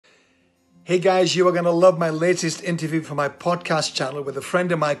Hey guys, you are going to love my latest interview for my podcast channel with a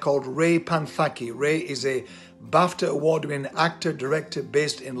friend of mine called Ray Panthaki. Ray is a BAFTA award-winning actor, director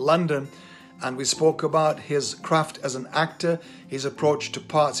based in London, and we spoke about his craft as an actor, his approach to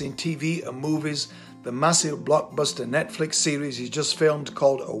parts in TV and movies, the massive blockbuster Netflix series he's just filmed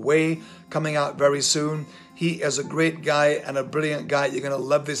called Away, coming out very soon. He is a great guy and a brilliant guy. You're going to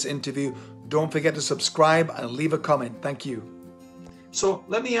love this interview. Don't forget to subscribe and leave a comment. Thank you. So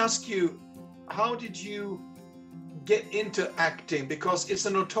let me ask you, how did you get into acting? Because it's a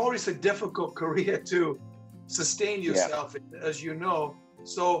notoriously difficult career to sustain yourself in, as you know.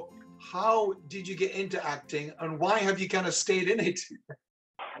 So how did you get into acting, and why have you kind of stayed in it?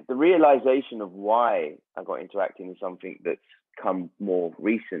 The realization of why I got into acting is something that's come more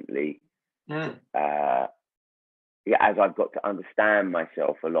recently. As I've got to understand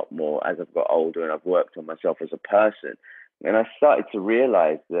myself a lot more as I've got older and I've worked on myself as a person. And I started to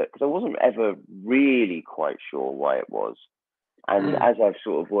realize that, because I wasn't ever really quite sure why it was. And as I've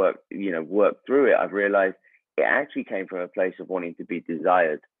sort of worked through it, I've realized it actually came from a place of wanting to be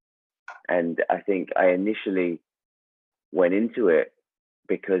desired. And I think I initially went into it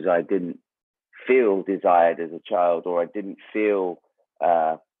because I didn't feel desired as a child, or I didn't feel,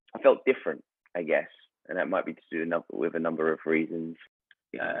 I felt different, I guess. And that might be to do with a number of reasons,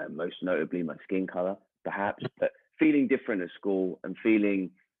 most notably my skin color, perhaps, but feeling different at school and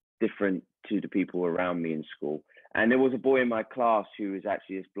feeling different to the people around me in school. And there was a boy in my class who was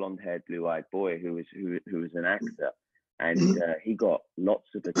actually this blonde-haired, blue-eyed boy who was an actor, and he got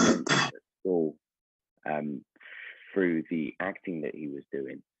lots of attention at school through the acting that he was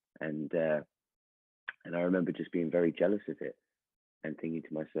doing. And I remember just being very jealous of it and thinking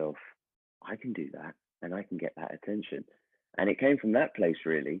to myself, I can do that and I can get that attention. And it came from that place,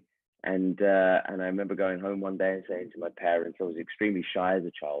 really. And I remember going home one day and saying to my parents, I was extremely shy as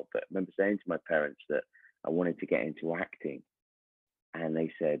a child, but I remember saying to my parents that I wanted to get into acting. And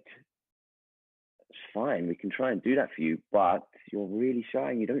they said, it's fine, we can try and do that for you, but you're really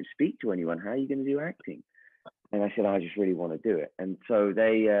shy and you don't speak to anyone. How are you going to do acting? And I said, I just really want to do it. And so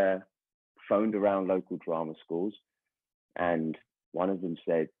they phoned around local drama schools, and one of them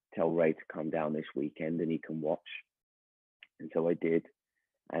said, tell Ray to come down this weekend and he can watch. And so I did.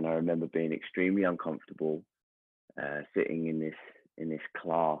 And I remember being extremely uncomfortable, sitting in this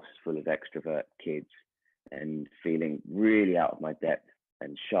class full of extrovert kids and feeling really out of my depth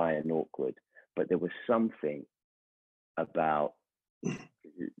and shy and awkward. But there was something about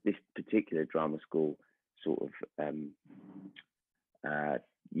this particular drama school, sort of,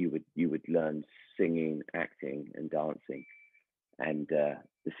 you would learn singing, acting, and dancing. And the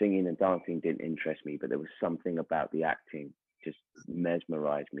singing and dancing didn't interest me, but there was something about the acting just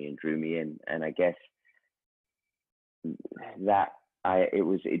mesmerized me and drew me in. And I guess that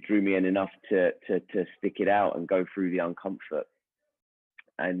it drew me in enough to stick it out and go through the uncomfort.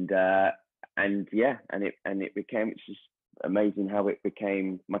 And it became, it's just amazing how it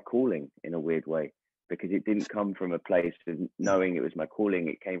became my calling in a weird way, because it didn't come from a place of knowing it was my calling.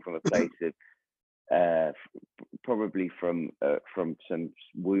 It came from a place of probably from some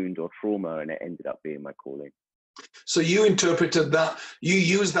wound or trauma, and it ended up being my calling. So you interpreted that, you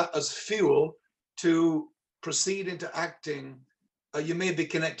used that as fuel to proceed into acting. You may be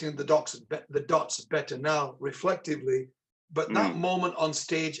connecting the dots better now, reflectively, but that moment on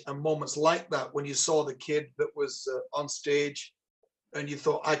stage and moments like that, when you saw the kid that was on stage and you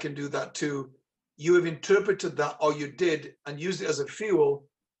thought, I can do that too, you have interpreted that, or you did, and used it as a fuel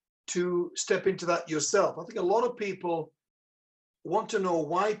to step into that yourself. I think a lot of people want to know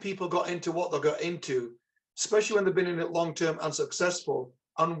why people got into what they got into, especially when they've been in it long-term and successful,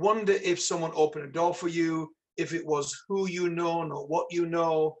 and wonder if someone opened a door for you, if it was who you know, not what you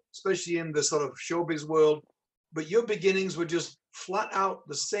know, especially in the sort of showbiz world. But your beginnings were just flat out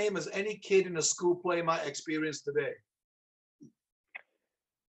the same as any kid in a school play might experience today.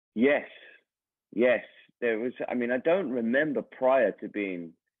 Yes. There was, I mean, I don't remember prior to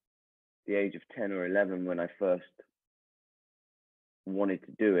being the age of 10 or 11 when I first wanted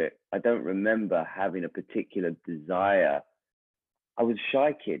to do it. I don't remember having a particular desire. I was a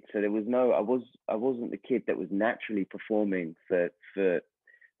shy kid, so there was no, I wasn't the kid that was naturally performing for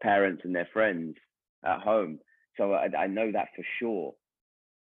parents and their friends at home. So I know that for sure.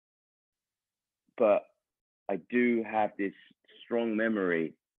 But I do have this strong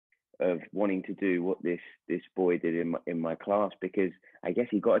memory of wanting to do what this boy did in my class, because I guess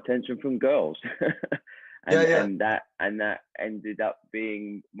he got attention from girls. And that ended up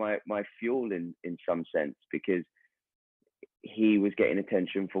being my fuel in some sense, because he was getting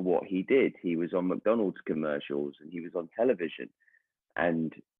attention for what he did. He was on McDonald's commercials and he was on television,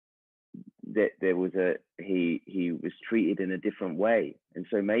 and that there was he was treated in a different way, and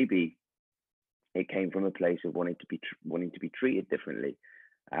so maybe it came from a place of wanting to be treated differently.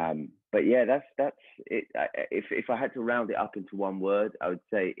 But yeah, that's it. If I had to round it up into one word, I would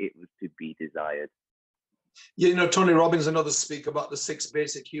say it was to be desired. Yeah, you know, Tony Robbins and others speak about the 6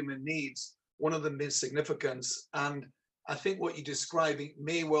 basic human needs. One of them is significance, and I think what you're describing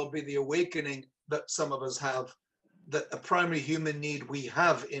may well be the awakening that some of us have, that a primary human need we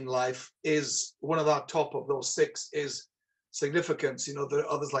have in life is one of our top of those 6 is significance. You know, there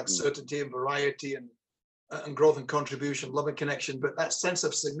are others like certainty and variety and growth and contribution, love and connection, but that sense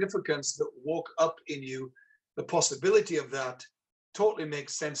of significance that woke up in you, the possibility of that totally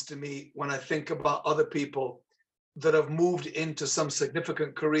makes sense to me when I think about other people that have moved into some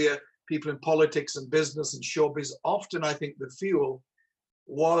significant career, people in politics and business and showbiz. Often I think the fuel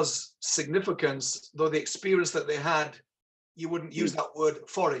was significance, though the experience that they had, you wouldn't use that word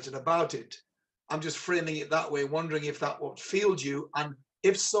for it and about it. I'm just framing it that way, wondering if that what fueled you, and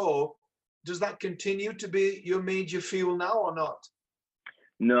if so, does that continue to be your major fuel now or not?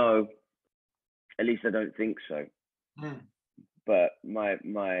 No, at least I don't think so. But my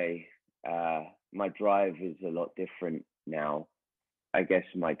drive is a lot different now. I guess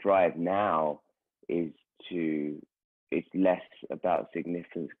my drive now is it's less about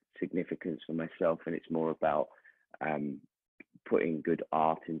significance for myself, and it's more about putting good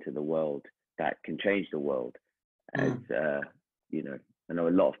art into the world that can change the world. As you know, I know a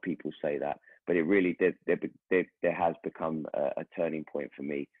lot of people say that, but it really there has become a turning point for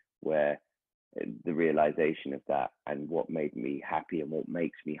me, where the realization of that and what made me happy and what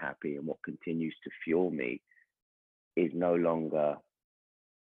makes me happy and what continues to fuel me is no longer,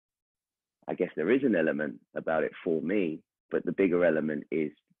 I guess there is an element about it for me, but the bigger element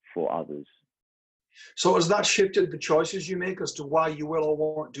is for others. So has that shifted the choices you make as to why you will or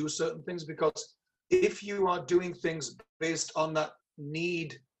won't do certain things? Because if you are doing things based on that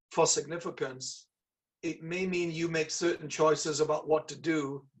need for significance, it may mean you make certain choices about what to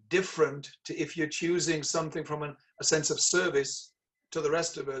do different to if you're choosing something from a sense of service to the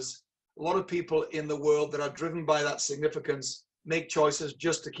rest of us. A lot of people in the world that are driven by that significance make choices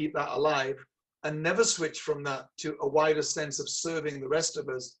just to keep that alive and never switch from that to a wider sense of serving the rest of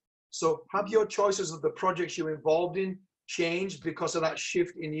us. So have your choices of the projects you're involved in changed because of that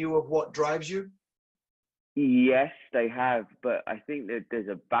shift in you of what drives you? Yes, they have, but I think that there's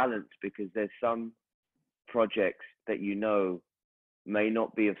a balance, because there's some projects that may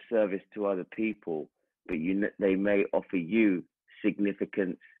not be of service to other people, but they may offer you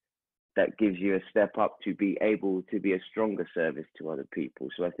significance that gives you a step up to be able to be a stronger service to other people.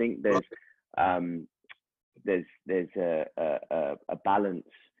 So I think there's a balance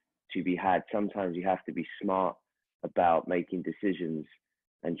to be had. Sometimes you have to be smart about making decisions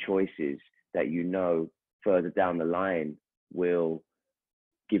and choices that further down the line will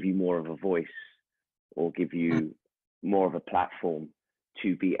give you more of a voice or give you more of a platform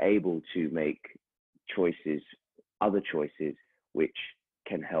to be able to make other choices which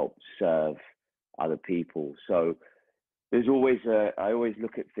can help serve other people. So there's always I always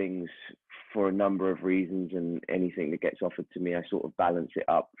look at things for a number of reasons, and anything that gets offered to me, I sort of balance it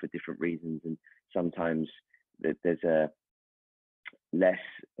up for different reasons. And sometimes there's a less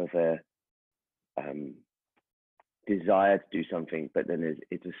of a desire to do something, but then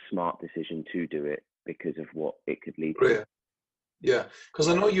it's a smart decision to do it because of what it could lead to. Yeah, because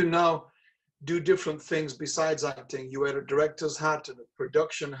I know you now do different things besides acting. You wear a director's hat and a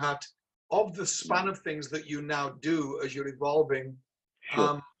production hat. Of the span of things that you now do as you're evolving,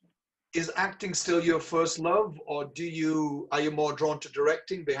 Sure. Is acting still your first love, or are you more drawn to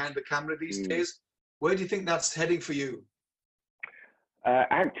directing behind the camera these days? Where do you think that's heading for you?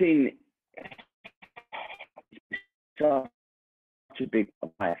 Acting is such a big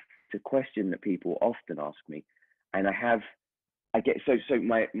life. It's a question that people often ask me, and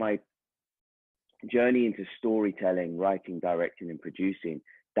my journey into storytelling, writing, directing, and producing,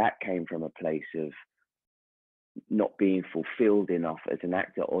 that came from a place of not being fulfilled enough as an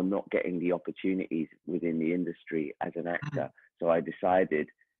actor, or not getting the opportunities within the industry as an actor. So I decided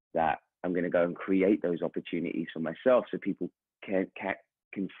that I'm going to go and create those opportunities for myself, so people can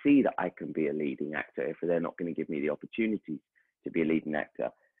see that I can be a leading actor if they're not going to give me the opportunities to be a leading actor.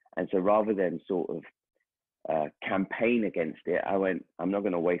 And so rather than sort of campaign against it, I went, I'm not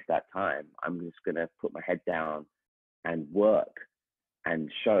going to waste that time. I'm just going to put my head down and work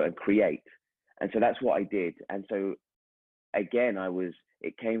and show and create. And so that's what I did. And so again,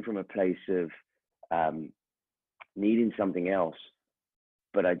 it came from a place of needing something else,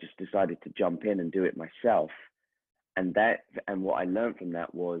 but I just decided to jump in and do it myself. And what I learned from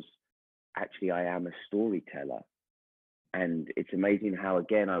that was actually I am a storyteller. And it's amazing how,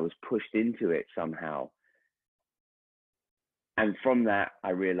 again, I was pushed into it somehow. And from that, I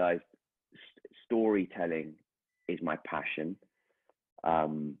realized storytelling is my passion.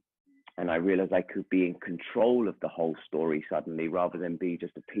 And I realized I could be in control of the whole story suddenly, rather than be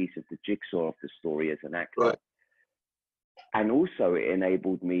just a piece of the jigsaw of the story as an actor. Right. And also it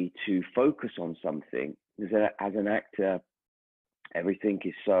enabled me to focus on something. As an actor, everything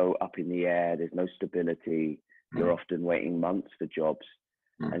is so up in the air. There's no stability. You're often waiting months for jobs.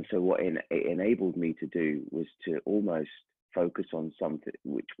 And so what it enabled me to do was to almost focus on something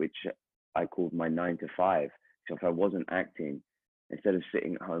which I called my 9 to 5. So if I wasn't acting, instead of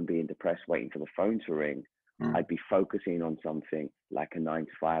sitting at home being depressed, waiting for the phone to ring, I'd be focusing on something like a 9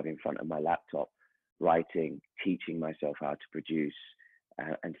 to 5 in front of my laptop, writing, teaching myself how to produce,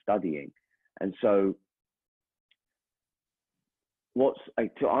 and studying. And so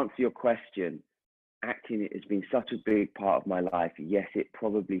to answer your question, acting has been such a big part of my life. Yes, it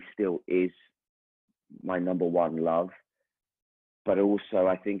probably still is my number one love, but also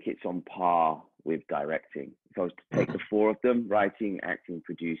I think it's on par with directing. If I was to take the 4 of them, writing, acting,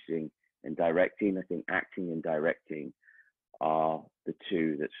 producing, and directing, I think acting and directing are the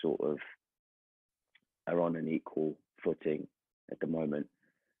 2 that sort of are on an equal footing at the moment.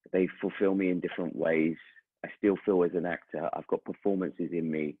 They fulfill me in different ways. I still feel as an actor, I've got performances in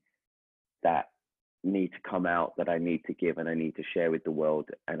me that need to come out, that I need to give and I need to share with the world.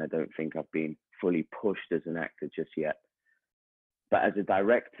 And I don't think I've been fully pushed as an actor just yet. But as a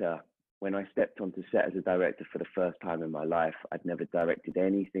director, when I stepped onto set as a director for the first time in my life, I'd never directed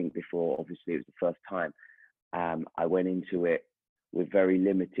anything before. Obviously, it was the first time. I went into it with very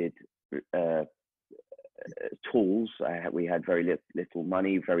limited tools. We had very little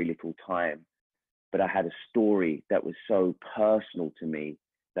money, very little time, but I had a story that was so personal to me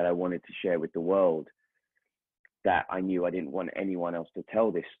that I wanted to share with the world, that I knew I didn't want anyone else to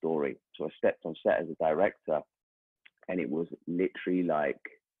tell this story. So I stepped on set as a director, and it was literally like,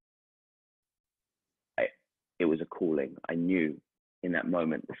 it was a calling. I knew in that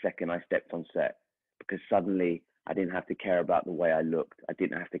moment, the second I stepped on set, because suddenly I didn't have to care about the way I looked. I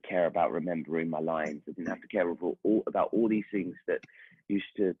didn't have to care about remembering my lines. I didn't have to care about all these things that used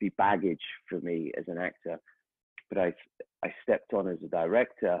to be baggage for me as an actor. But I stepped on as a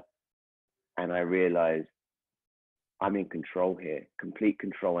director, and I realized I'm in control here, complete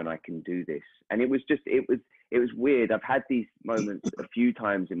control, and I can do this. And it was weird. I've had these moments a few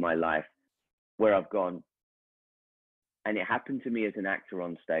times in my life where I've gone, and it happened to me as an actor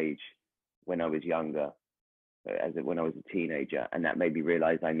on stage when I was younger, when I was a teenager, and that made me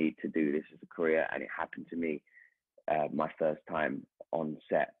realize I need to do this as a career. And it happened to me my first time on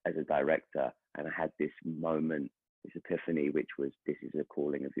set as a director, and I had this moment, this epiphany, which was, this is a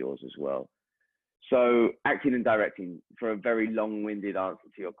calling of yours as well. So acting and directing, for a very long-winded answer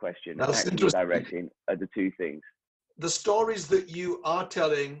to your question, That's acting and directing are the 2 things. The stories that you are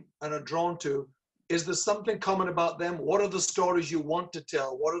telling and are drawn to, is there something common about them? What are the stories you want to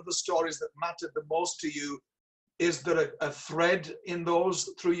tell? What are the stories that matter the most to you? Is there a thread in those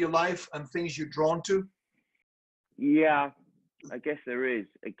through your life and things you're drawn to? Yeah, I guess there is.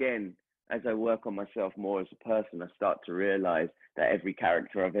 Again, as I work on myself more as a person, I start to realize that every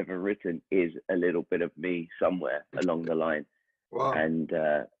character I've ever written is a little bit of me somewhere along the line. Wow. And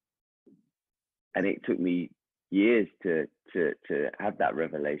it took me years to have that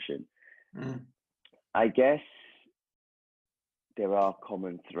revelation. I guess there are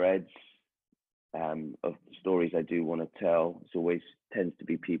common threads of stories I do want to tell. It always tends to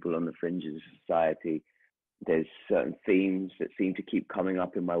be people on the fringes of society. There's certain themes that seem to keep coming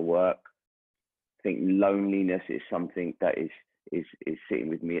up in my work. I think loneliness is something that is sitting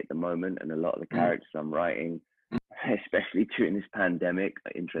with me at the moment, and a lot of the characters I'm writing, especially during this pandemic,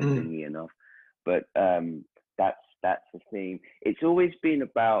 interestingly enough. But that's the theme. It's always been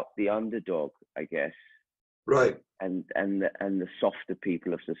about the underdog, I guess. Right. And the softer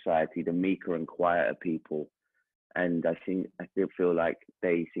people of society, the meeker and quieter people. And I still feel like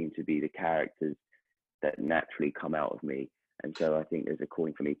they seem to be the characters that naturally come out of me. And so I think there's a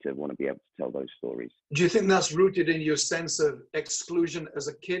calling for me to want to be able to tell those stories. Do you think that's rooted in your sense of exclusion as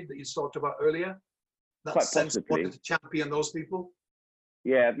a kid that you talked about earlier? That Quite sense of possibly. wanting to champion those people?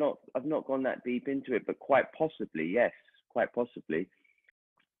 Yeah, I've not gone that deep into it, but quite possibly, yes, quite possibly.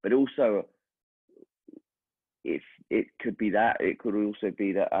 But also, if it could be that, it could also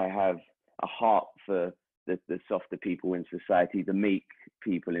be that I have a heart for the softer people in society, the meek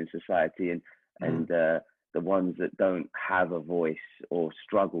people in society, and the ones that don't have a voice or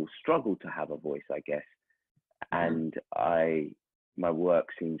struggle to have a voice, I guess. And my work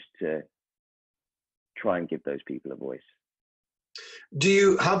seems to try and give those people a voice.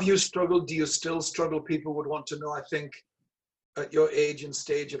 Have you struggled? Do you still struggle? People would want to know, I think, at your age and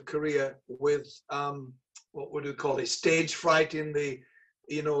stage of career with, what would you call it? Stage fright in the,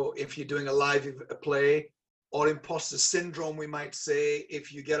 if you're doing a play, or imposter syndrome, we might say,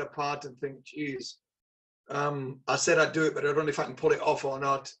 if you get a part and think, geez, I said I'd do it, but I don't know if I can pull it off or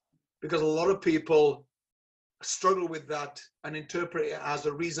not. Because a lot of people struggle with that and interpret it as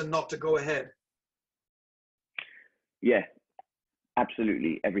a reason not to go ahead. Yeah,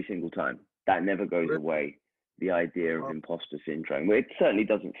 absolutely. Every single time. That never goes away. The idea of imposter syndrome. Well, it certainly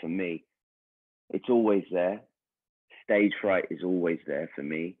doesn't for me. It's always there. Stage fright is always there for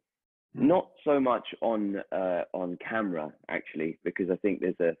me. Not so much on camera, actually, because I think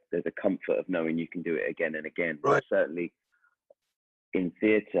there's a comfort of knowing you can do it again and again. Right. But certainly in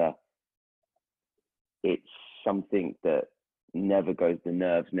theatre, it's something that never goes. The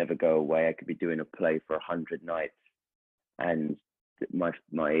nerves never go away. I could be doing a play for 100 nights, and my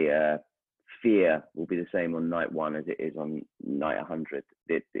fear will be the same on night 1 as it is on night 100.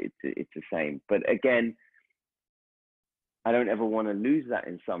 It's the same. But again, I don't ever want to lose that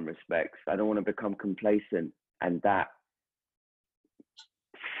in some respects. I don't want to become complacent, and that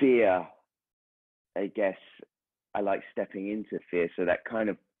fear, I guess, I like stepping into fear. So that kind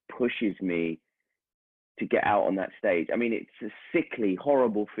of pushes me to get out on that stage. I mean, it's a sickly,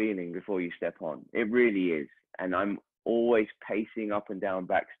 horrible feeling before you step on. It really is. And I'm always pacing up and down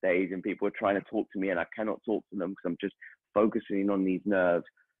backstage, and people are trying to talk to me, and I cannot talk to them because I'm just focusing on these nerves.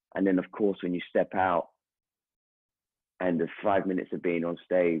 And then, of course, when you step out, and the 5 minutes of being on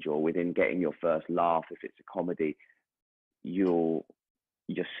stage, or within getting your first laugh, if it's a comedy, you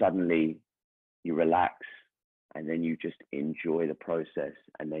relax, and then you just enjoy the process,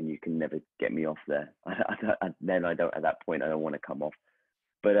 and then you can never get me off there. At that point, I don't want to come off.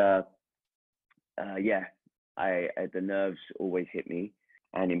 But yeah, the nerves always hit me,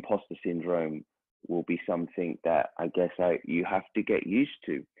 and imposter syndrome will be something that I guess you have to get used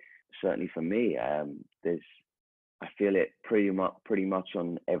to. Certainly for me, I feel it pretty much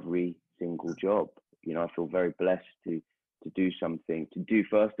on every single job. I feel very blessed to do something,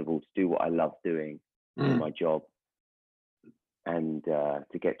 first of all, to do what I love doing, my job, and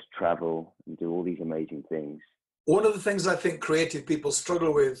to get to travel and do all these amazing things. One of the things I think creative people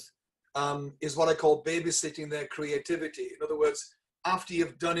struggle with is what I call babysitting their creativity. In other words, after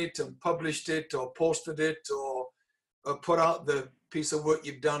you've done it and published it or posted it or put out the piece of work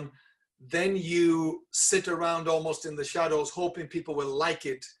you've done, then you sit around almost in the shadows hoping people will like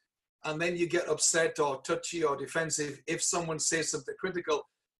it. And then you get upset or touchy or defensive if someone says something critical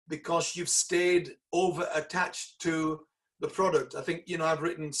because you've stayed over attached to the product. I think, I've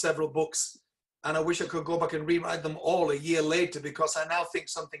written several books and I wish I could go back and rewrite them all a year later because I now think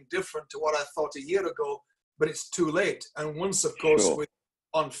something different to what I thought a year ago, but it's too late. And once, of course,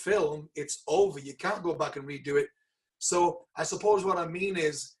 on film, it's over. You can't go back and redo it. So I suppose what I mean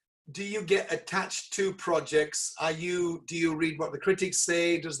is, do you get attached to projects? Do you read what the critics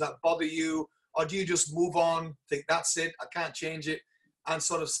say? Does that bother you? Or do you just move on, think that's it, I can't change it, and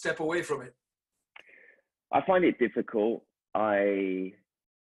sort of step away from it? I find it difficult.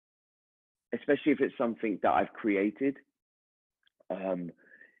 Especially if it's something that I've created.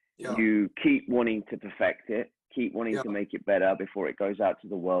 You keep wanting to perfect it, keep wanting to make it better before it goes out to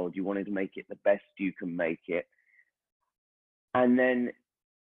the world. You wanted to make it the best you can make it. And then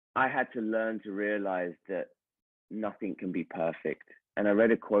I had to learn to realize that nothing can be perfect. And I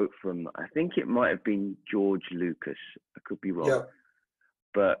read a quote from, I think it might have been George Lucas. I could be wrong.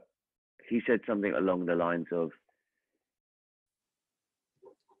 But he said something along the lines of,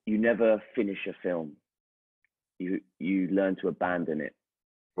 you never finish a film. You learn to abandon it.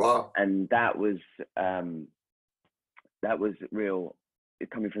 Wow. And that was real.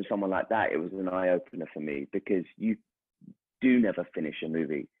 Coming from someone like that, it was an eye-opener for me, because you do never finish a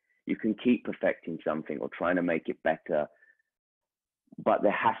movie. You can keep perfecting something or trying to make it better, but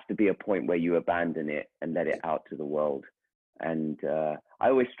there has to be a point where you abandon it and let it out to the world. And I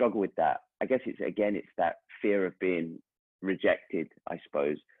always struggle with that. I guess it's that fear of being rejected, I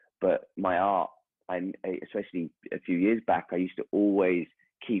suppose. But my art, especially a few years back, I used to always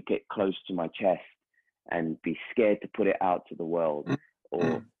keep it close to my chest and be scared to put it out to the world,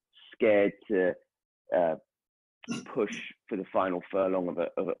 or scared to push for the final furlong of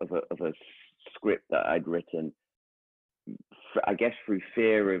a script that I'd written. I guess through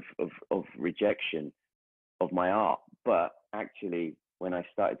fear of rejection of my art. But actually, when I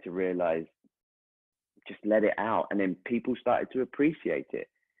started to realize, just let it out, and then people started to appreciate it,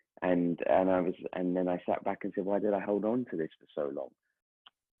 and then I sat back and said, why did I hold on to this for so long?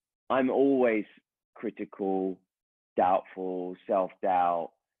 I'm always critical, doubtful,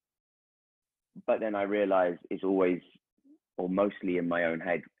 self-doubt. But then I realized it's always, or mostly in my own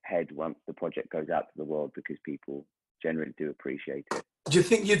head once the project goes out to the world, because people generally do appreciate it. Do you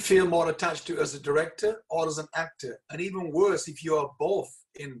think you'd feel more attached to it as a director or as an actor? And even worse, if you are both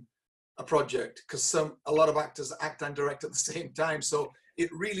in a project, because a lot of actors act and direct at the same time. So it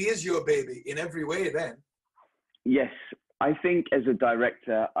really is your baby in every way then. Yes, I think as a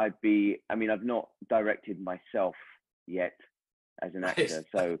director, I've not directed myself yet as an actor.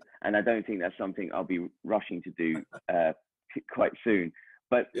 So, and I don't think that's something I'll be rushing to do quite soon.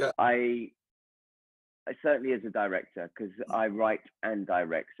 But yeah. I certainly as a director, because I write and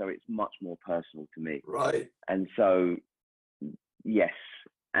direct, so it's much more personal to me. Right. And so, yes,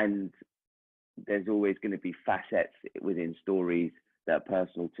 and there's always going to be facets within stories that are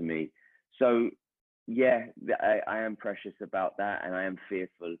personal to me. So yeah, I am precious about that, and I am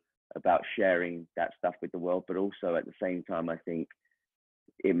fearful about sharing that stuff with the world, but also at the same time, I think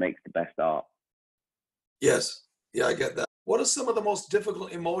it makes the best art. Yes, yeah, I get that. What are some of the most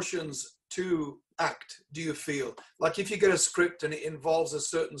difficult emotions to act, do you feel? Like if you get a script and it involves a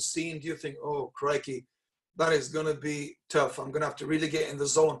certain scene, do you think, oh, crikey, that is going to be tough. I'm going to have to really get in the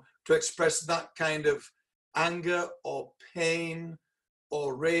zone to express that kind of anger or pain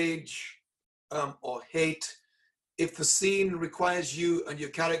or rage or hate. If the scene requires you and your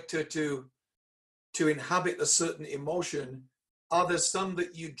character to inhabit a certain emotion, are there some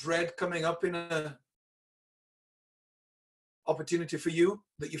that you dread coming up in a opportunity for you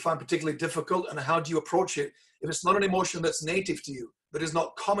that you find particularly difficult, and how do you approach it if it's not an emotion that's native to you, that is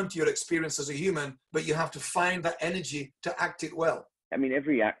not common to your experience as a human, but you have to find that energy to act it well? I mean,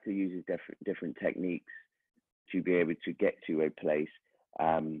 every actor uses different techniques to be able to get to a place.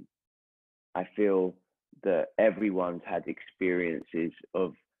 I feel that everyone's had experiences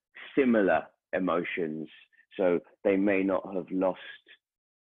of similar emotions, so they may not have lost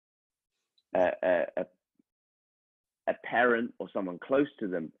a parent or someone close to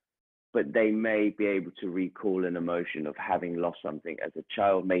them, but they may be able to recall an emotion of having lost something as a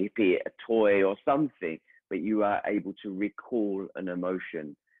child, maybe a toy or something, but you are able to recall an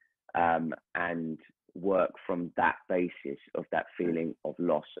emotion and work from that basis of that feeling of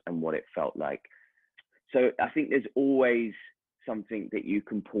loss and what it felt like. So I think there's always something that you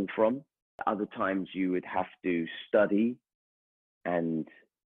can pull from. Other times you would have to study and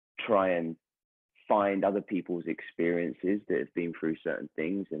try and find other people's experiences that have been through certain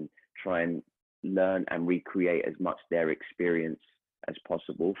things and try and learn and recreate as much their experience as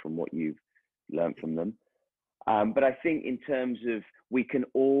possible from what you've learned from them. But I think in terms of, we can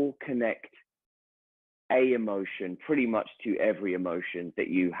all connect a emotion pretty much to every emotion that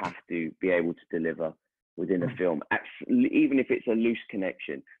you have to be able to deliver within a film, even if it's a loose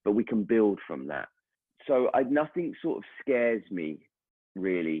connection, but we can build from that. So nothing sort of scares me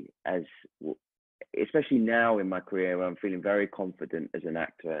really, as especially now in my career where I'm feeling very confident as an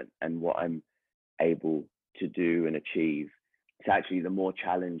actor and what I'm able to do and achieve. It's actually the more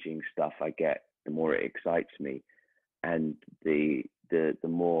challenging stuff I get, the more it excites me, and the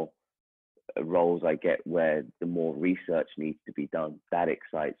more roles I get where the more research needs to be done, that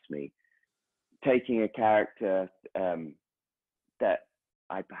excites me. Taking a character that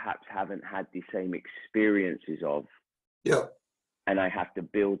I perhaps haven't had the same experiences of, yeah, and I have to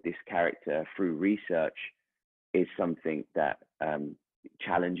build this character through research, is something that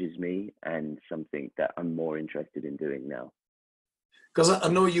challenges me and something that I'm more interested in doing now. Because I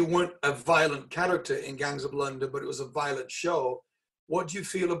know you weren't a violent character in Gangs of London, but it was a violent show. What do you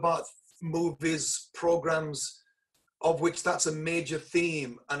feel about movies, programs, of which that's a major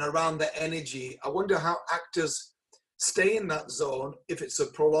theme, and around the energy? I wonder how actors stay in that zone if it's a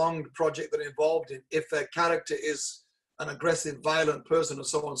prolonged project they're involved in, if their character is an aggressive, violent person and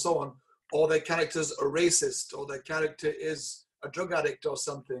so on, or their character's a racist, or their character is a drug addict or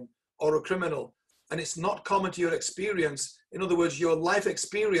something, or a criminal, and it's not common to your experience. In other words, your life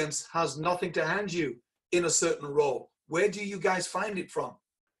experience has nothing to hand you in a certain role. Where do you guys find it from?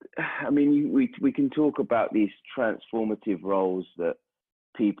 I mean, we can talk about these transformative roles that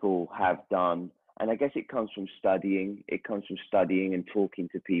people have done, and I guess it comes from studying. It comes from studying and talking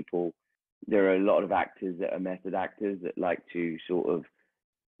to people. There are a lot of actors that are method actors that like to sort of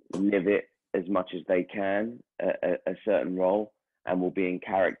live it as much as they can, a certain role, and will be in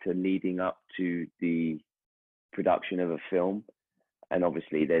character leading up to the production of a film. And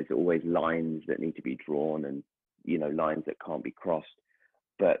obviously there's always lines that need to be drawn and, you know, lines that can't be crossed.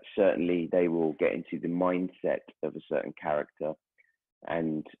 But certainly they will get into the mindset of a certain character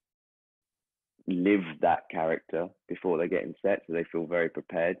and live that character before they get in set, so they feel very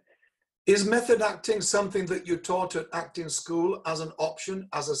prepared. Is method acting something that you taught at acting school as an option,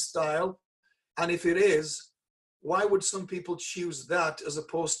 as a style? And if it is, why would some people choose that as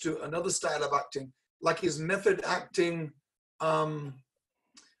opposed to another style of acting? Like, is method acting,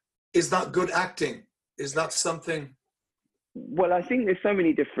 is that good acting? Is that something? Well, I think there's so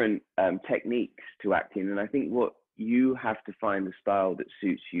many different techniques to acting, and I think what you have to find the style that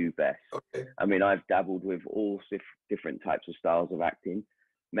suits you best. Okay. I mean, I've dabbled with all different types of styles of acting.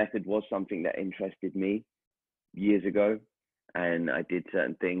 Method was something that interested me years ago, and I did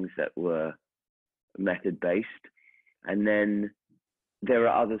certain things that were method based. And then there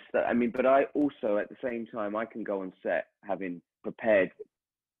are others that, I mean, but I also, at the same time, I can go on set having prepared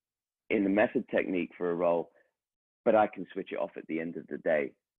in the method technique for a role, but I can switch it off at the end of the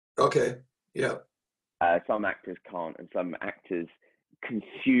day. Okay, yeah. Some actors can't, and some actors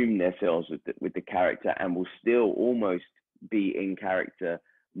consume themselves with the character and will still almost be in character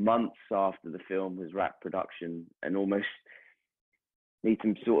months after the film has wrapped production, and almost need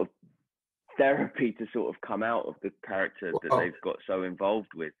some sort of therapy to sort of come out of the character that they've got so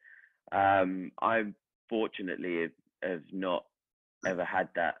involved with. I fortunately have not ever had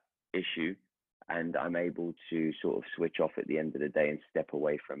that issue, and I'm able to sort of switch off at the end of the day and step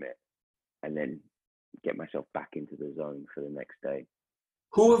away from it, and then get myself back into the zone for the next day.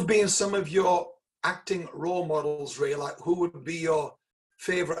 Who have been some of your acting role models, Ray? Like, who would be your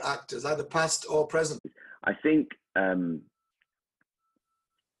favorite actors, either past or present? I think Marlon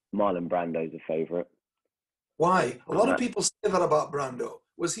Brando's a favorite. Why? A lot of people say that about Brando.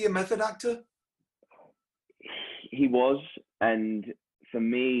 Was he a method actor? He was, and for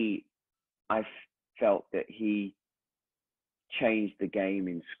me, I felt that he changed the game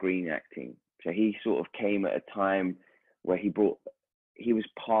in screen acting. So he sort of came at a time where he was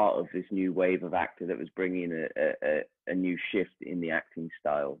part of this new wave of actor that was bringing a new shift in the acting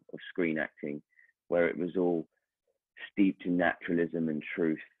style of screen acting, where it was all steeped in naturalism and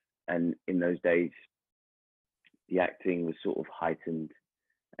truth. And in those days, the acting was sort of heightened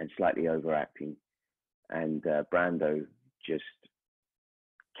and slightly overacting. And Brando just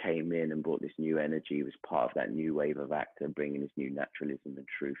came in and brought this new energy. He was part of that new wave of actor, bringing this new naturalism and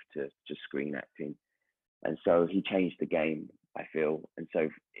truth to screen acting. And so he changed the game, I feel. And so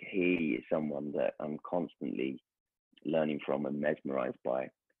he is someone that I'm constantly learning from and mesmerized by.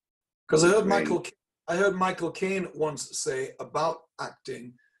 Because I heard Michael Caine once say about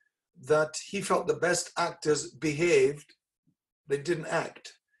acting that he felt the best actors behaved, they didn't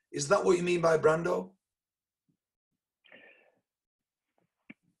act. Is that what you mean by Brando?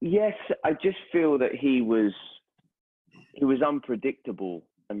 Yes, I just feel that he was unpredictable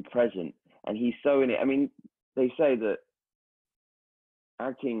and present, and he's so in it. I mean, they say that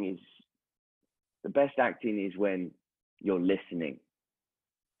acting is the best acting is when you're listening.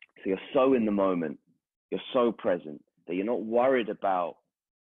 So you're so in the moment, you're so present that you're not worried about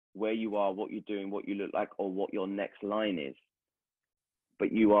where you are, what you're doing, what you look like, or what your next line is.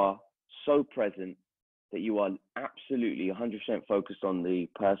 But you are so present that you are absolutely 100% focused on the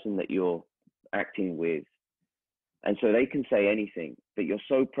person that you're acting with. And so they can say anything, but you're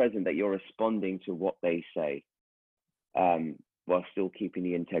so present that you're responding to what they say, while still keeping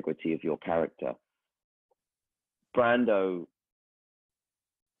the integrity of your character. Brando,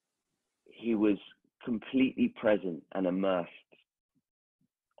 he was completely present and immersed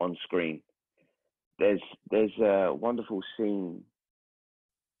on screen. There's a wonderful scene,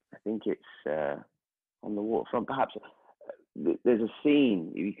 I think it's on the waterfront, perhaps. There's a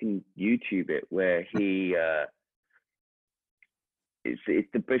scene, you can YouTube it, where he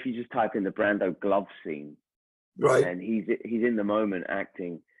if you just type in the Brando glove scene, right, and he's in the moment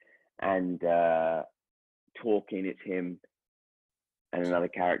acting and talking. It's him and another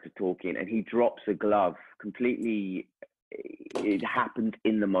character talking, and he drops a glove completely. It happened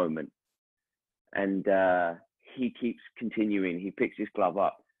in the moment, and he keeps continuing. He picks his glove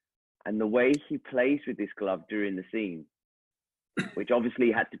up, and the way he plays with this glove during the scene, which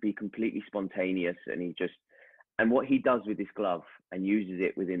obviously had to be completely spontaneous, and what he does with this glove and uses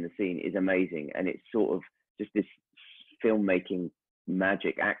it within the scene is amazing. And it's sort of just this filmmaking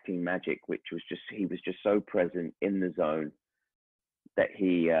magic, acting magic, which was just, he was just so present in the zone that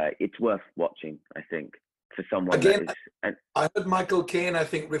it's worth watching, I think, for someone. Again, I heard Michael Caine, I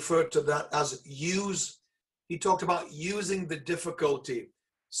think, referred to that as he talked about using the difficulty.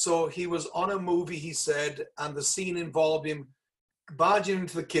 So he was on a movie, he said, and the scene involved him barging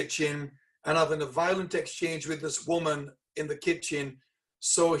into the kitchen and having a violent exchange with this woman in the kitchen.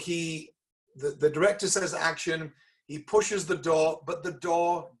 So the director says action, he pushes the door, but the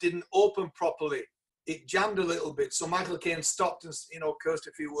door didn't open properly. it jammed a little bit. So Michael Caine stopped and, you know, cursed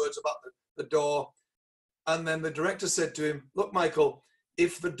a few words about the door. And then the director said to him, look, Michael,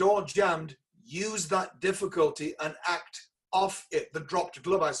 if the door jammed, use that difficulty and act off it, the dropped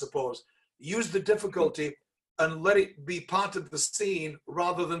glove, I suppose. Use the difficulty and let it be part of the scene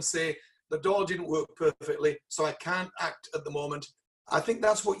rather than say, the door didn't work perfectly, so I can't act at the moment. I think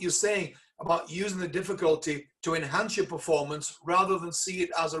that's what you're saying about using the difficulty to enhance your performance rather than see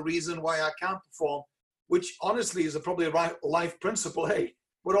it as a reason why I can't perform, which honestly is probably a right life principle. Hey,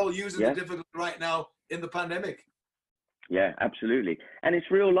 we're all using the difficulty right now in the pandemic. Yeah, absolutely. And it's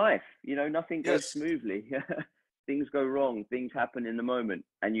real life, you know, nothing goes smoothly. Things go wrong, things happen in the moment,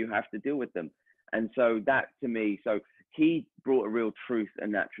 and you have to deal with them. And so that, to me, so he brought a real truth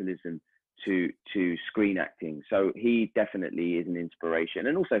and naturalism to screen acting. So he definitely is an inspiration,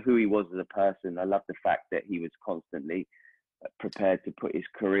 and also who he was as a person. I love the fact that he was constantly prepared to put his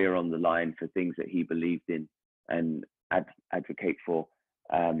career on the line for things that he believed in and advocate for.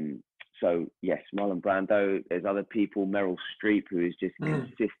 So yes, Marlon Brando. There's other people, Meryl Streep, who is just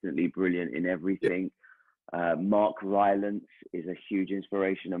consistently brilliant in everything. Mark Rylance is a huge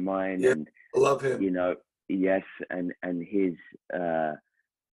inspiration of mine. Yeah, and I love him. You know, yes, and his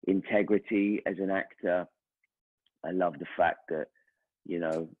integrity as an actor. I love the fact that, you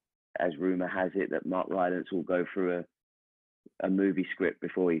know, as rumor has it, that Mark Rylance will go through a movie script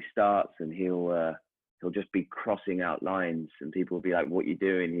before he starts, and he'll just be crossing out lines, and people will be like, what you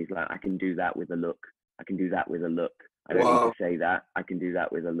doing? He's like, I can do that with a look. I can do that with a look. I don't need to say that. I can do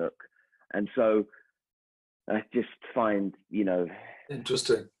that with a look. And so I just find, you know,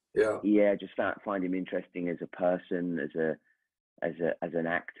 interesting. Yeah, just find him interesting as a person, as an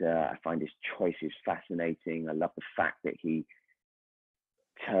actor. I find his choices fascinating. I love the fact that he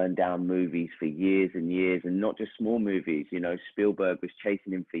turned down movies for years and years, and not just small movies. You know, Spielberg was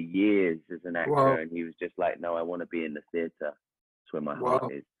chasing him for years as an actor, and he was just like, no, I want to be in the theater. That's where my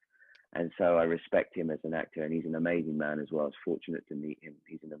heart is. And so I respect him as an actor, and he's an amazing man as well. I was fortunate to meet him.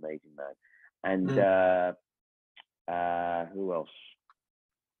 He's an amazing man. And who else?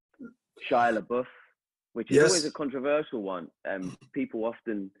 Shia LaBeouf, which is always a controversial one. People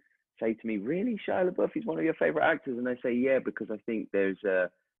often say to me, really, Shia LaBeouf is one of your favorite actors? And I say, yeah, because I think there's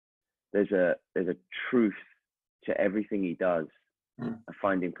a truth to everything he does. I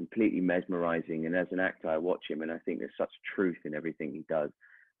find him completely mesmerizing, and as an actor, I watch him, and I think there's such truth in everything he does.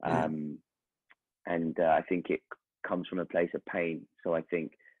 And I think it comes from a place of pain. So I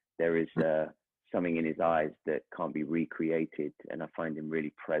think there is something in his eyes that can't be recreated, and I find him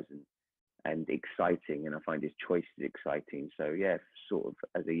really present and exciting, and I find his choices exciting. So yeah, sort of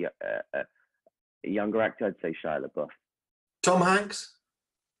as a younger actor, I'd say Shia LaBeouf. Tom Hanks?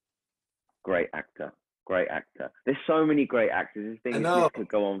 Great actor. There's so many great actors. This thing could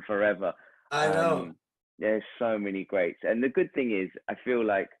go on forever. I know. There's so many greats. And the good thing is, I feel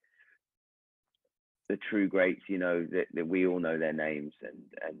like the true greats, you know, that we all know their names,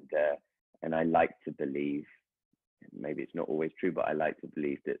 and I like to believe, maybe it's not always true, but I like to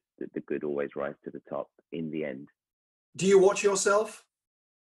believe that the good always rise to the top in the end. Do you watch yourself?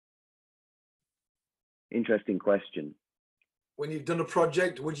 Interesting question. When you've done a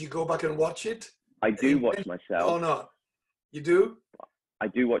project, would you go back and watch it? I do watch myself. Or not? You do? I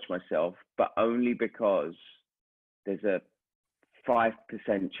do watch myself, but only because there's a 5%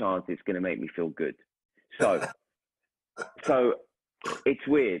 chance it's going to make me feel good. So it's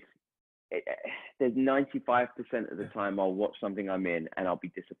weird. There's 95% of the time I'll watch something I'm in and I'll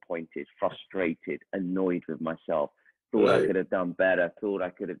be disappointed, frustrated, annoyed with myself. Thought I could have done better. Thought I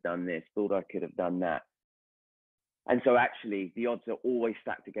could have done this. Thought I could have done that. And so actually the odds are always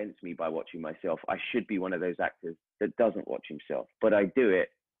stacked against me by watching myself. I should be one of those actors that doesn't watch himself, but I do it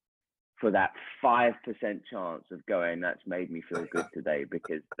for that 5% chance of going, that's made me feel good today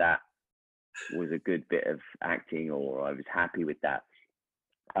because that was a good bit of acting, or I was happy with that.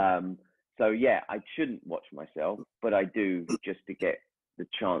 So yeah, I shouldn't watch myself, but I do just to get the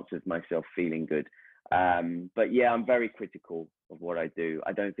chance of myself feeling good. But yeah, I'm very critical of what I do.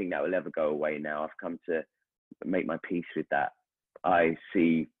 I don't think that will ever go away now. I've come to make my peace with that. I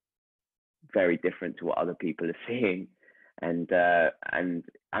see very different to what other people are seeing. And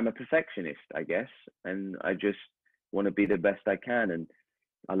I'm a perfectionist, I guess. And I just want to be the best I can. And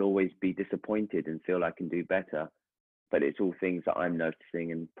I'll always be disappointed and feel I can do better. But it's all things that I'm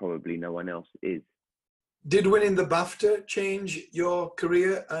noticing and probably no one else is. Did winning the BAFTA change your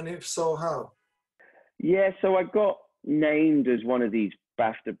career? And if so, how? Yeah, so I got named as one of these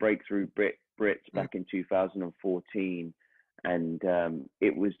BAFTA Breakthrough Brits back in 2014. And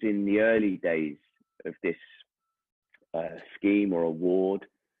it was in the early days of this scheme or award.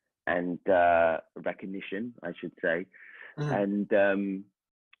 and recognition, I should say. And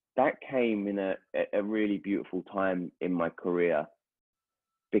that came in a really beautiful time in my career,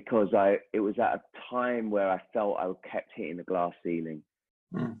 because it was at a time where I felt I kept hitting the glass ceiling.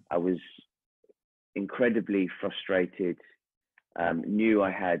 I was incredibly frustrated, knew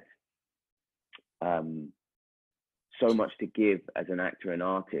I had so much to give as an actor and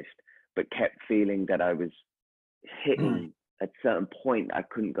artist, but kept feeling that I was hitting at a certain point I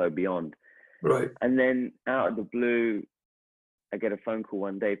couldn't go beyond. Right. And then out of the blue, I get a phone call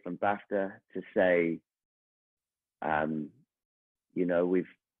one day from BAFTA to say, you know, we've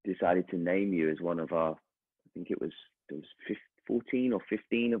decided to name you as one of our, I think there was 14 or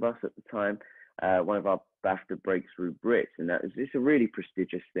 15 of us at the time, one of our BAFTA Breakthrough Brits. And it's a really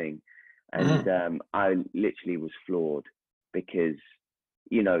prestigious thing. And I literally was floored, because,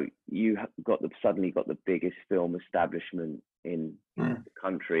 you know, you suddenly got the biggest film establishment in the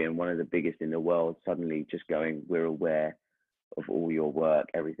country and one of the biggest in the world suddenly just going, we're aware of all your work,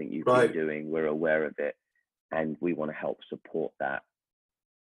 everything you've been doing, we're aware of it, and we want to help support that.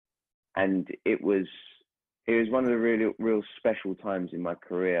 And it was one of the real special times in my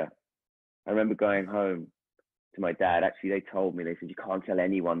career. I remember going home to my dad. Actually, they said, you can't tell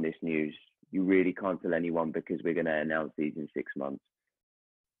anyone this news. You really can't tell anyone, because we're going to announce these in 6 months.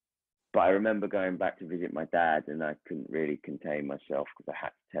 But I remember going back to visit my dad, and I couldn't really contain myself, because I had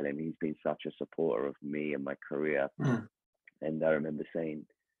to tell him. He's been such a supporter of me and my career. And I remember saying,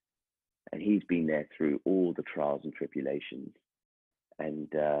 and he's been there through all the trials and tribulations. And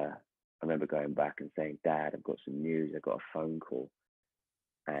I remember going back and saying, Dad, I've got some news. I got a phone call,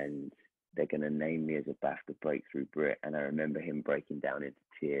 and they're going to name me as a BAFTA Breakthrough Brit. And I remember him breaking down into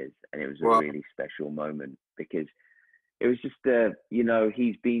tears. And it was a really special moment, because it was just, you know,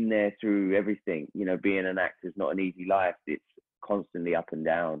 he's been there through everything. You know, being an actor is not an easy life. It's constantly up and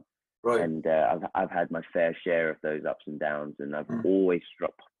down. Right. And I've had my fair share of those ups and downs, and I've always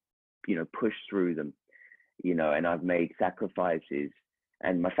pushed through them, you know, and I've made sacrifices,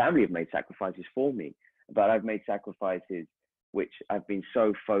 and my family have made sacrifices for me, but I've made sacrifices which I've been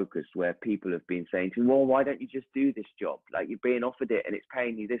so focused, where people have been saying to me, well, why don't you just do this job? Like, you're being offered it and it's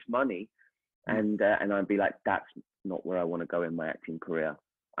paying you this money. And I'd be like, that's not where I want to go in my acting career.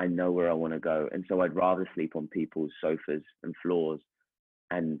 I know where I want to go. And so I'd rather sleep on people's sofas and floors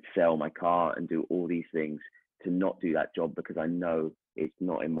and sell my car and do all these things to not do that job, because I know it's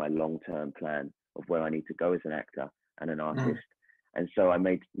not in my long-term plan of where I need to go as an actor and an artist. And so I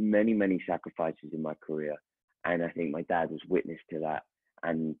made many, many sacrifices in my career. And I think my dad was witness to that.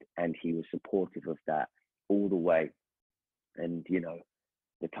 And he was supportive of that all the way. And, you know,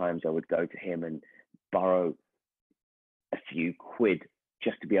 the times I would go to him and borrow a few quid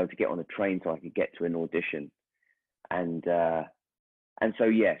just to be able to get on a train so I could get to an audition. And so,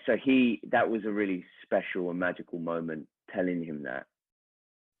 yeah, so that was a really special and magical moment, telling him that,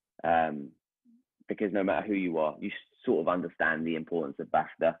 because no matter who you are, you sort of understand the importance of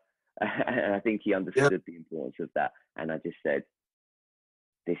BAFTA. And I think he understood the importance of that. And I just said,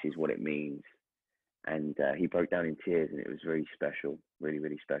 this is what it means. And he broke down in tears, and it was very special, really,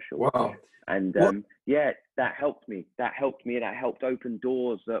 really special. Wow. And yeah, that helped me. That helped open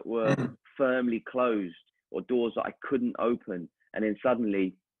doors that were firmly closed, or doors that I couldn't open. And then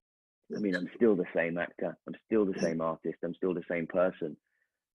suddenly, I mean, I'm still the same actor. I'm still the same artist. I'm still the same person.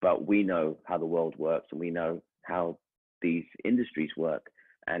 But we know how the world works, and we know how these industries work.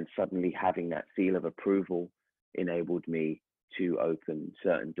 And suddenly having that seal of approval enabled me to open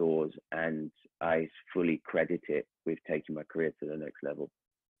certain doors, and I fully credit it with taking my career to the next level.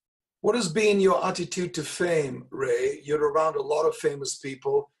 What has been your attitude to fame, Ray? You're around a lot of famous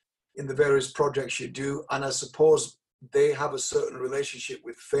people in the various projects you do, and I suppose they have a certain relationship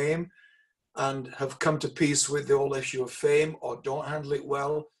with fame and have come to peace with the whole issue of fame, or don't handle it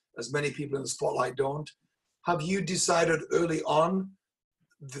well, as many people in the spotlight don't. Have you decided early on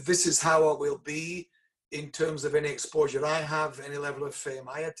that this is how I will be in terms of any exposure I have, any level of fame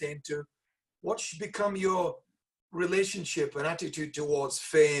I attain to? What should become your relationship and attitude towards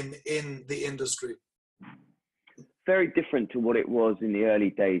fame in the industry? Very different to what it was in the early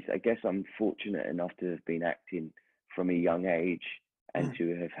days. I guess I'm fortunate enough to have been acting from a young age and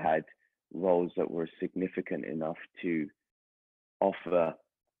to have had roles that were significant enough to offer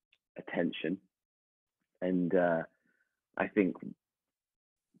attention. And I think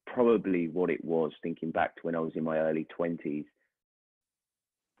probably what it was, thinking back to when I was in my early 20s,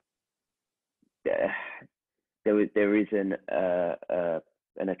 there is an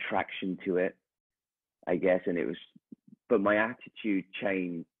attraction to it, I guess, and it was, but my attitude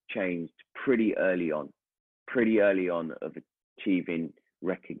changed pretty early on of achieving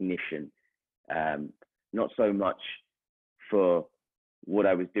recognition, not so much for what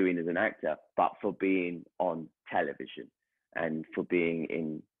I was doing as an actor, but for being on television and for being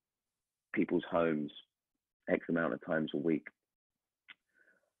in people's homes X amount of times a week.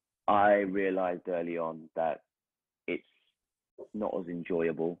 I realized early on that it's not as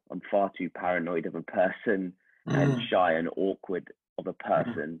enjoyable. I'm far too paranoid of a person and shy and awkward of a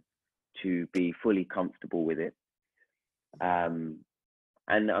person to be fully comfortable with it. And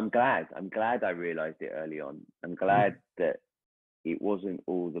I'm glad I realized it early on. I'm glad that it wasn't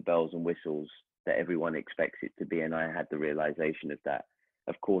all the bells and whistles that everyone expects it to be. And I had the realization of that.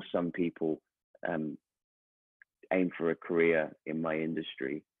 Of course, some people aim for a career in my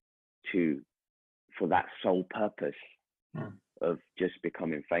industry for that sole purpose of just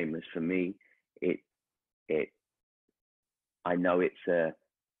becoming famous. For me, I know it's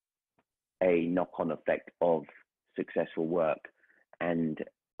a knock-on effect of successful work, and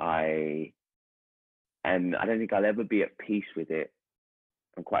I don't think I'll ever be at peace with it.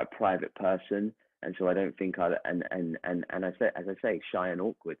 I'm quite a private person, and so I don't think I'll and I say, as I say, shy and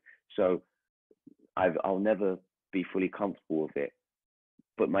awkward. So I'll never be fully comfortable with it.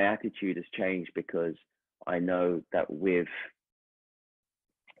 But my attitude has changed because I know that with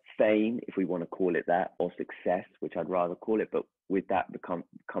fame, if we want to call it that, or success, which I'd rather call it, but with that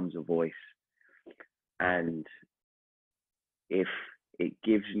comes a voice. And if it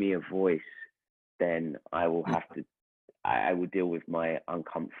gives me a voice, then I will deal with my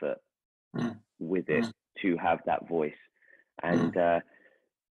uncomfort with it to have that voice. And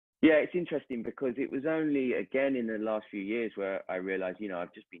yeah, it's interesting because it was only again in the last few years where I realized,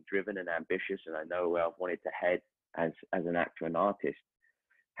 I've just been driven and ambitious, and I know where I've wanted to head as an actor and artist.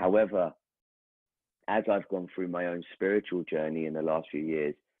 However, as I've gone through my own spiritual journey in the last few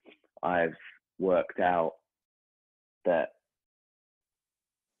years, I've worked out that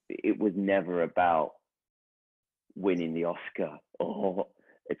it was never about winning the Oscar or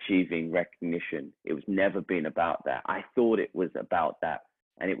achieving recognition. It was never been about that. I thought it was about that,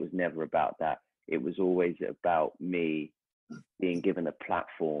 and it was never about that. It was always about me being given a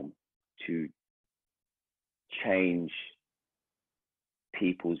platform to change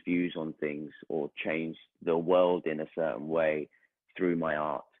people's views on things or change the world in a certain way through my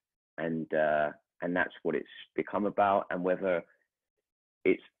art. And that's what it's become about. And whether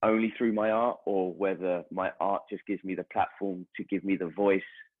it's only through my art or whether my art just gives me the platform to give me the voice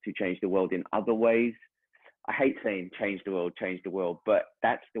to change the world in other ways. I hate saying change the world, but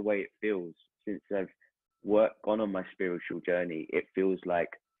that's the way it feels. Since I've gone on my spiritual journey, it feels like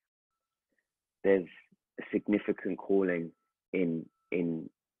there's a significant calling in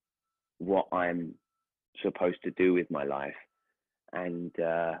what I'm supposed to do with my life. And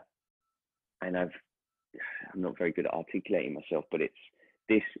I'm not very good at articulating myself, but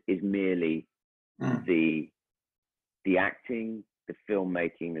this is merely the acting, the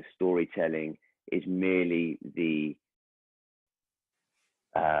filmmaking, the storytelling is merely the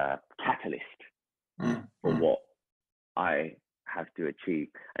catalyst for what I have to achieve.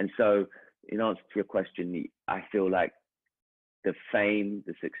 And so in answer to your question, I feel like the fame,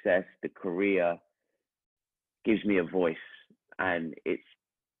 the success, the career gives me a voice, and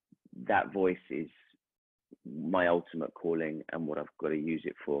that voice is my ultimate calling, and what I've got to use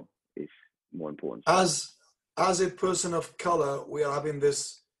it for is more important. As a person of color, we are having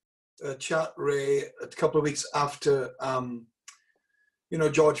this chat, Ray, a couple of weeks after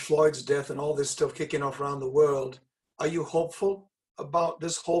George Floyd's death and all this stuff kicking off around the world. Are you hopeful about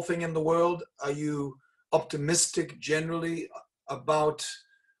this whole thing in the world? Are you optimistic generally about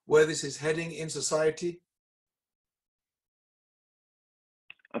where this is heading in society?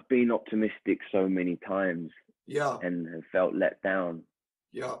 I've been optimistic so many times, and have felt let down.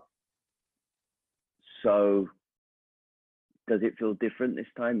 So does it feel different this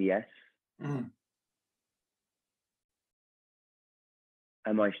time? Yes. Am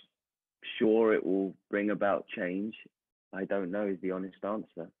I sure it will bring about change? I don't know is the honest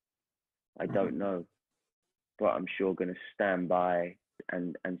answer. I don't know, but I'm sure going to stand by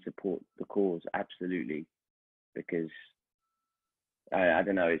and support the cause, absolutely, because I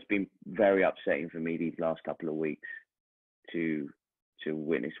don't know, it's been very upsetting for me these last couple of weeks to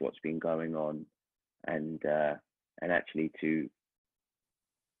witness what's been going on, and actually to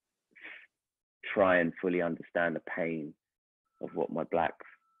try and fully understand the pain of what my Black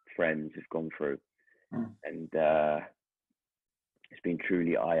friends have gone through. And it's been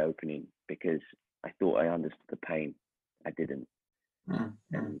truly eye-opening, because I thought I understood the pain. I didn't.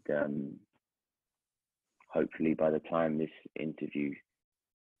 And hopefully by the time this interview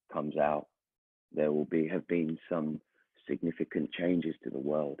comes out, there will have been some significant changes to the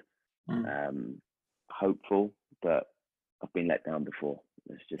world. Mm. Hopeful, but I've been let down before.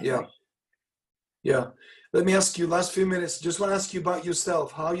 Let's just say. Yeah. Let me ask you, last few minutes, just want to ask you about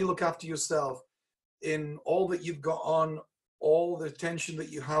yourself, how you look after yourself in all that you've got on, all the attention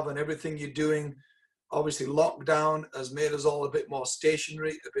that you have and everything you're doing. Obviously, lockdown has made us all a bit more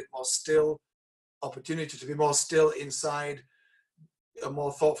stationary, a bit more still, opportunity to be more still inside,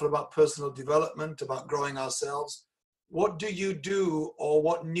 more thoughtful about personal development, about growing ourselves. What do you do, or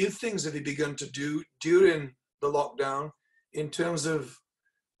what new things have you begun to do during the lockdown in terms of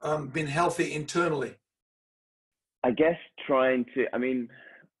being healthy internally? I guess I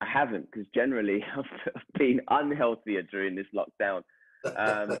haven't, because generally I've been unhealthier during this lockdown.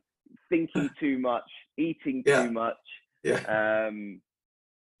 Thinking too much, eating too much. But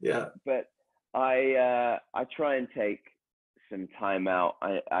I try and take some time out.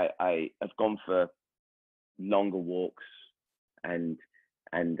 I've gone for longer walks and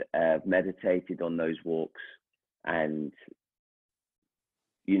meditated on those walks, and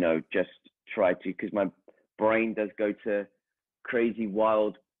just try to, because my brain does go to crazy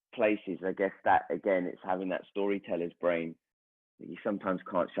wild places. I guess that again, it's having that storyteller's brain. You sometimes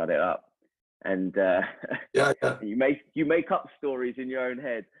can't shut it up, and you make up stories in your own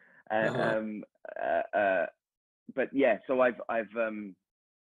head. But yeah, so I've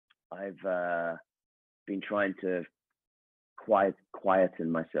been trying to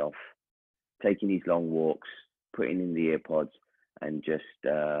quieten myself, taking these long walks, putting in the earpods, and just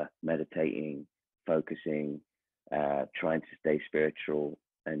meditating, focusing, trying to stay spiritual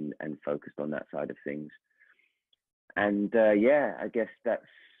and focused on that side of things. And I guess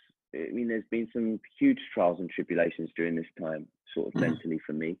there's been some huge trials and tribulations during this time, sort of mentally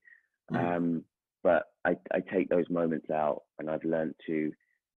for me. But I take those moments out, and I've learned to,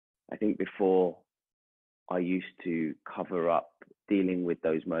 I think before I used to cover up dealing with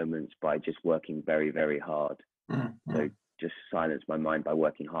those moments by just working very, very hard. So just silence my mind by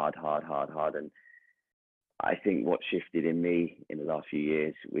working hard. And I think what shifted in me in the last few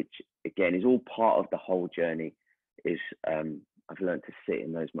years, which again is all part of the whole journey, is I've learned to sit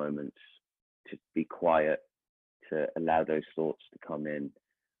in those moments, to be quiet, to allow those thoughts to come in,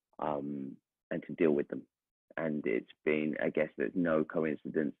 and to deal with them. And it's been, I guess there's no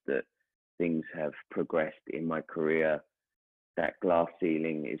coincidence that things have progressed in my career. That glass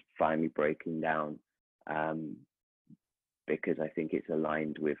ceiling is finally breaking down, because I think it's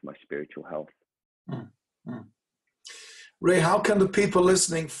aligned with my spiritual health. Ray, how can the people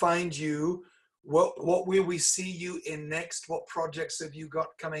listening find you? What will we see you in next? What projects have you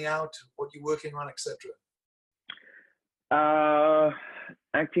got coming out? What are you working on, etc.?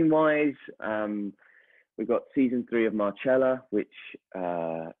 Acting wise, we've got season 3 of Marcella, which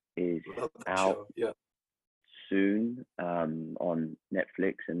is out soon on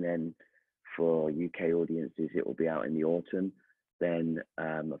Netflix, and then for UK audiences it will be out in the autumn. Then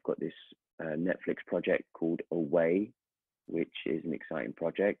I've got this Netflix project called Away, which is an exciting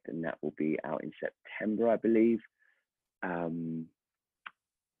project, and that will be out in September, I believe.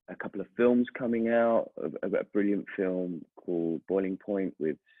 A couple of films coming out, a brilliant film called Boiling Point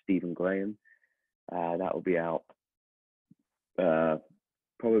with Stephen Graham. That will be out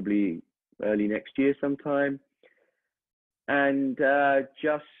probably early next year sometime. And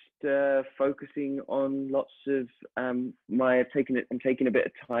just focusing on lots of I'm taking a bit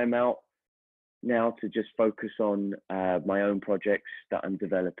of time out now to just focus on my own projects that I'm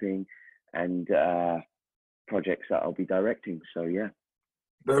developing, and projects that I'll be directing. So yeah.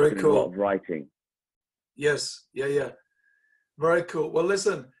 Very cool. A lot of writing. Yes. Yeah. Very cool. Well,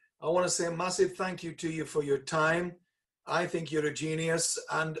 listen, I want to say a massive thank you to you for your time. I think you're a genius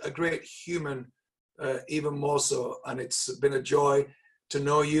and a great human, even more so. And it's been a joy to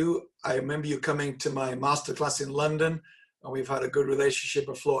know you. I remember you coming to my masterclass in London, and we've had a good relationship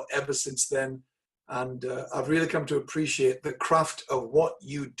afloat ever since then. And I've really come to appreciate the craft of what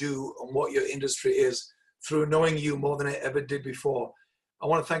you do and what your industry is through knowing you more than I ever did before. I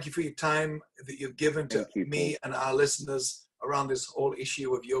want to thank you for your time that you've given to me and our listeners around this whole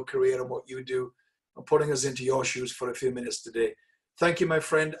issue of your career and what you do, and putting us into your shoes for a few minutes today. Thank you, my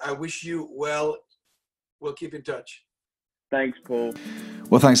friend. I wish you well. We'll keep in touch. Thanks, Paul.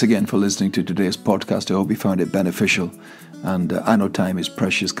 Well, thanks again for listening to today's podcast. I hope you found it beneficial. And I know time is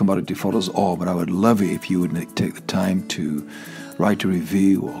precious commodity for us all, but I would love it if you would take the time to write a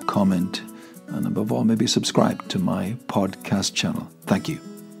review or comment, and above all, maybe subscribe to my podcast channel. Thank you.